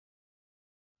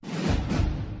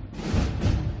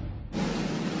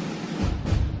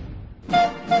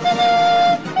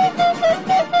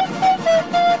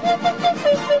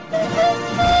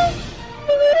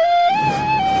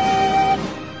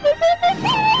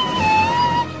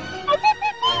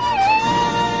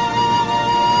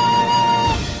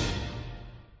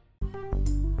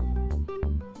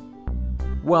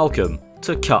welcome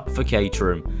to Cut for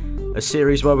Caterham, a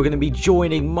series where we're going to be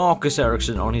joining Marcus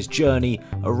Ericsson on his journey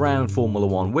around Formula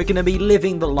 1. We're going to be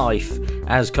living the life,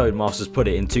 as Codemasters put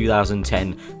it in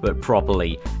 2010, but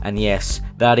properly. And yes,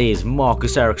 that is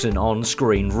Marcus Ericsson on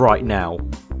screen right now.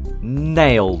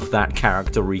 Nailed that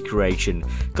character recreation.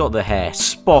 Got the hair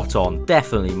spot on.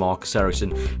 Definitely Marcus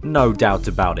Ericsson. No doubt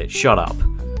about it. Shut up.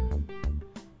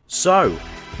 So,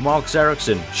 Marcus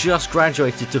Ericsson just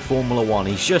graduated to Formula 1.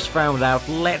 He's just found out.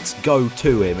 Let's go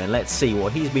to him and let's see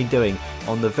what he's been doing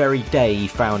on the very day he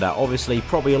found out. Obviously,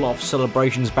 probably a lot of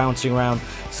celebrations bouncing around.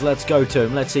 So let's go to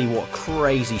him. Let's see what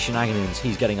crazy shenanigans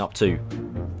he's getting up to.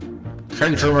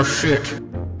 Caterham is shit.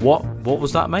 What? What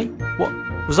was that, mate? What?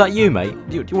 Was that you, mate?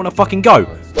 Do you want to fucking go?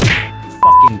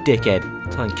 Fucking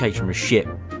dickhead. Telling Caterham is shit.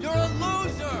 You're a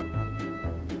loser!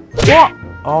 What?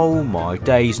 Oh my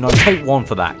days, no, take one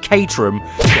for that. Caterham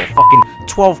got fucking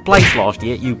 12th place last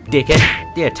year, you dickhead.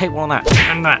 Yeah, take one on that,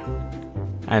 and that.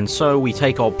 And so we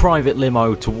take our private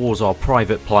limo towards our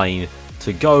private plane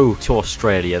to go to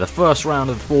Australia. The first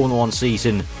round of the Formula 1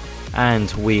 season,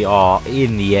 and we are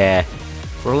in the air,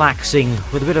 relaxing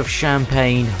with a bit of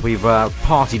champagne. We've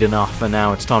partied enough, and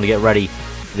now it's time to get ready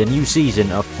for the new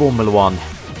season of Formula 1.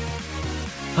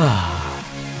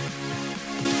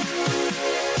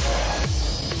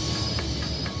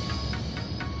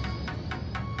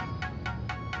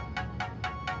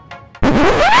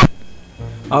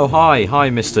 Oh, hi,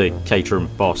 Mr. Caterham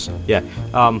boss. Yeah,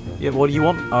 what do you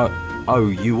want? Oh,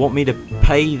 you want me to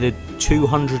pay the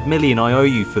 200 million I owe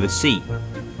you for the seat?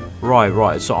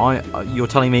 Right, so you're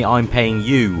telling me I'm paying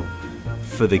you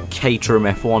for the Caterham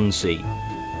F1 seat?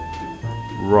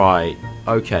 Right,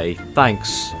 okay,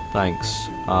 thanks.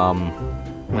 No,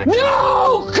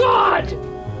 God!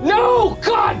 No,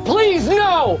 God, please,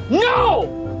 no!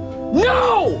 No!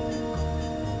 No!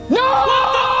 No!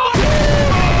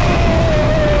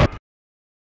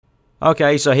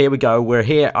 Okay, so here we go. We're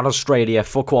here at Australia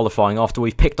for qualifying after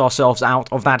we've picked ourselves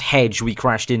out of that hedge we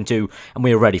crashed into, and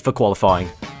we're ready for qualifying.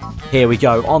 Here we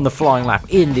go on the flying lap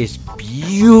in this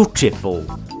beautiful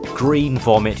green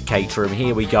vomit Caterham.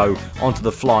 Here we go onto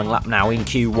the flying lap now in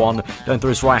Q1, going through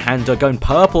his right-hander, going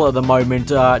purple at the moment.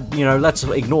 You know, let's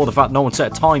ignore the fact no one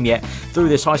set a time yet through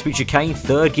this high-speed chicane.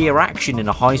 Third gear action in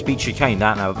a high-speed chicane.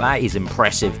 That is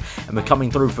impressive, and we're coming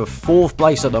through for 4th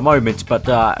place at the moment, but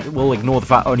we'll ignore the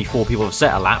fact only 4 people have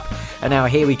set a lap. And now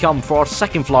here we come for our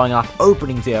second flying lap,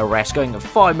 opening DRS, going at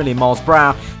 5 million miles per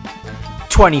hour,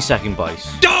 22nd place.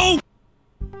 No!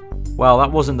 Well,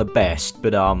 that wasn't the best,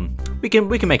 but we can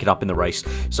make it up in the race.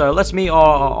 So let's meet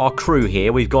our crew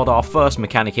here. We've got our first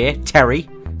mechanic here, Terry.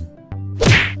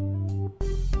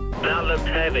 That looked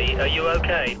heavy. Are you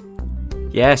okay?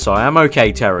 Yes, I am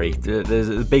okay, Terry. There's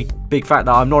a big fact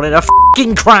that I'm not in a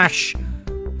fucking crash.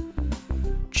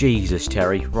 Jesus,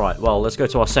 Terry. Right, well, let's go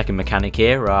to our second mechanic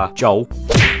here, Joel.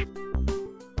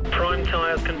 Prime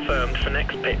tyres confirmed for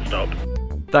next pit stop.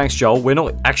 Thanks, Joel. We're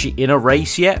not actually in a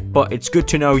race yet, but it's good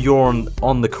to know you're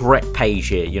on the correct page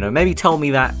here. You know, maybe tell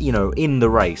me that, you know, in the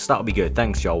race. That would be good.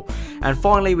 Thanks, Joel. And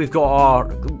finally, we've got our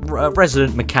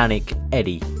resident mechanic,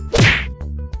 Eddie.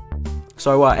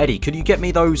 So, Eddie, could you get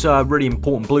me those really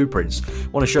important blueprints? I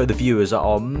want to show the viewers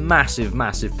our massive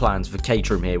plans for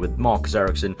Caterham here with Marcus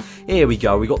Ericsson. Here we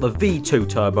go. We got the V2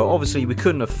 turbo. Obviously, we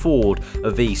couldn't afford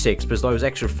a V6 because those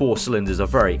extra 4 cylinders are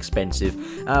very expensive.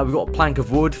 We've got a plank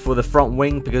of wood for the front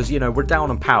wing because, you know, we're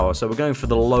down on power, so we're going for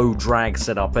the low drag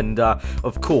setup. And,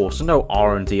 of course, no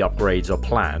R&D upgrades are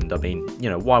planned. I mean,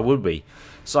 you know, why would we?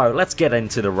 So let's get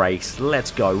into the race.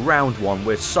 Let's go. Round 1.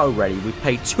 We're so ready. We've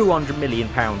paid £200 million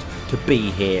to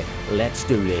be here. Let's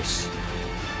do this.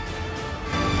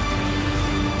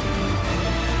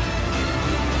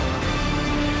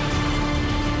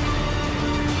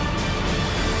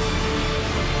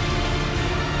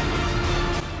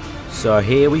 So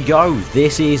here we go.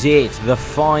 This is it. The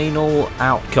final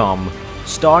outcome.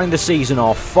 Starting the season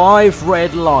off, 5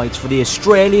 red lights for the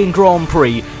Australian Grand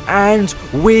Prix, and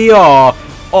we are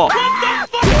off.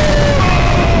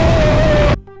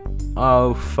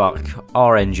 Oh fuck,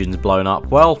 our engine's blown up.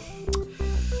 Well,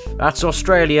 that's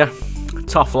Australia.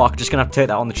 Tough luck, just gonna have to take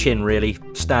that on the chin really.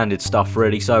 Standard stuff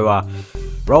really, so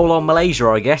roll on Malaysia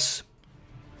I guess.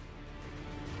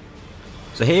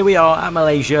 So here we are at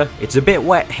Malaysia. It's a bit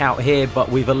wet out here, but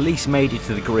we've at least made it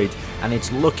to the grid, and it's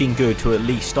looking good to at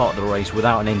least start the race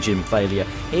without an engine failure.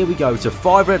 Here we go to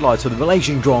 5 red lights for the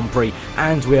Malaysian Grand Prix,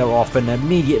 and we are off, and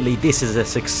immediately this is a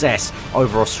success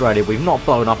over Australia. We've not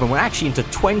blown up, and we're actually into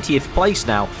 20th place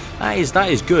now. That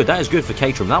is good. That is good for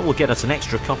Caterham. That will get us an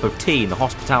extra cup of tea in the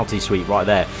hospitality suite right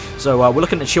there. So we're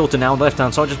looking at Chilton now on the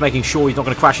left-hand side, just making sure he's not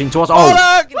going to crash into us.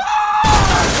 Oh!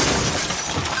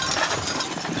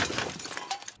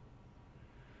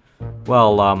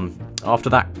 Well, after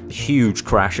that huge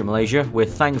crash in Malaysia, we're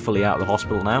thankfully out of the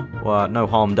hospital now. No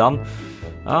harm done.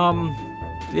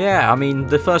 Yeah, I mean,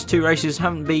 the first 2 races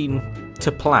haven't been to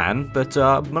plan, but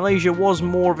Malaysia was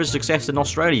more of a success than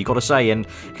Australia, you got to say, and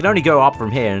can only go up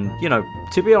from here. And you know,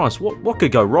 to be honest, what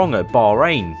could go wrong at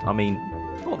Bahrain? I mean,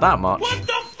 not that much. What the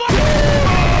fuck?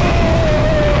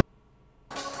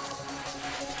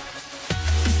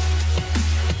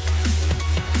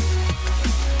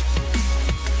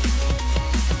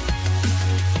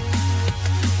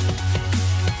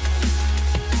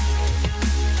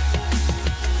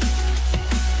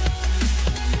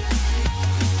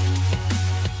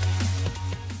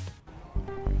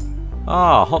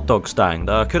 Ah, hot dog stand.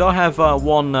 Could I have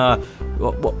one?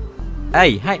 What?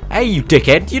 Hey, you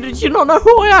dickhead! You do not know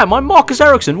who I am? I'm Marcus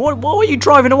Ericsson. What are you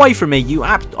driving away from me? You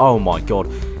Oh my god!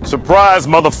 Surprise,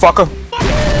 motherfucker!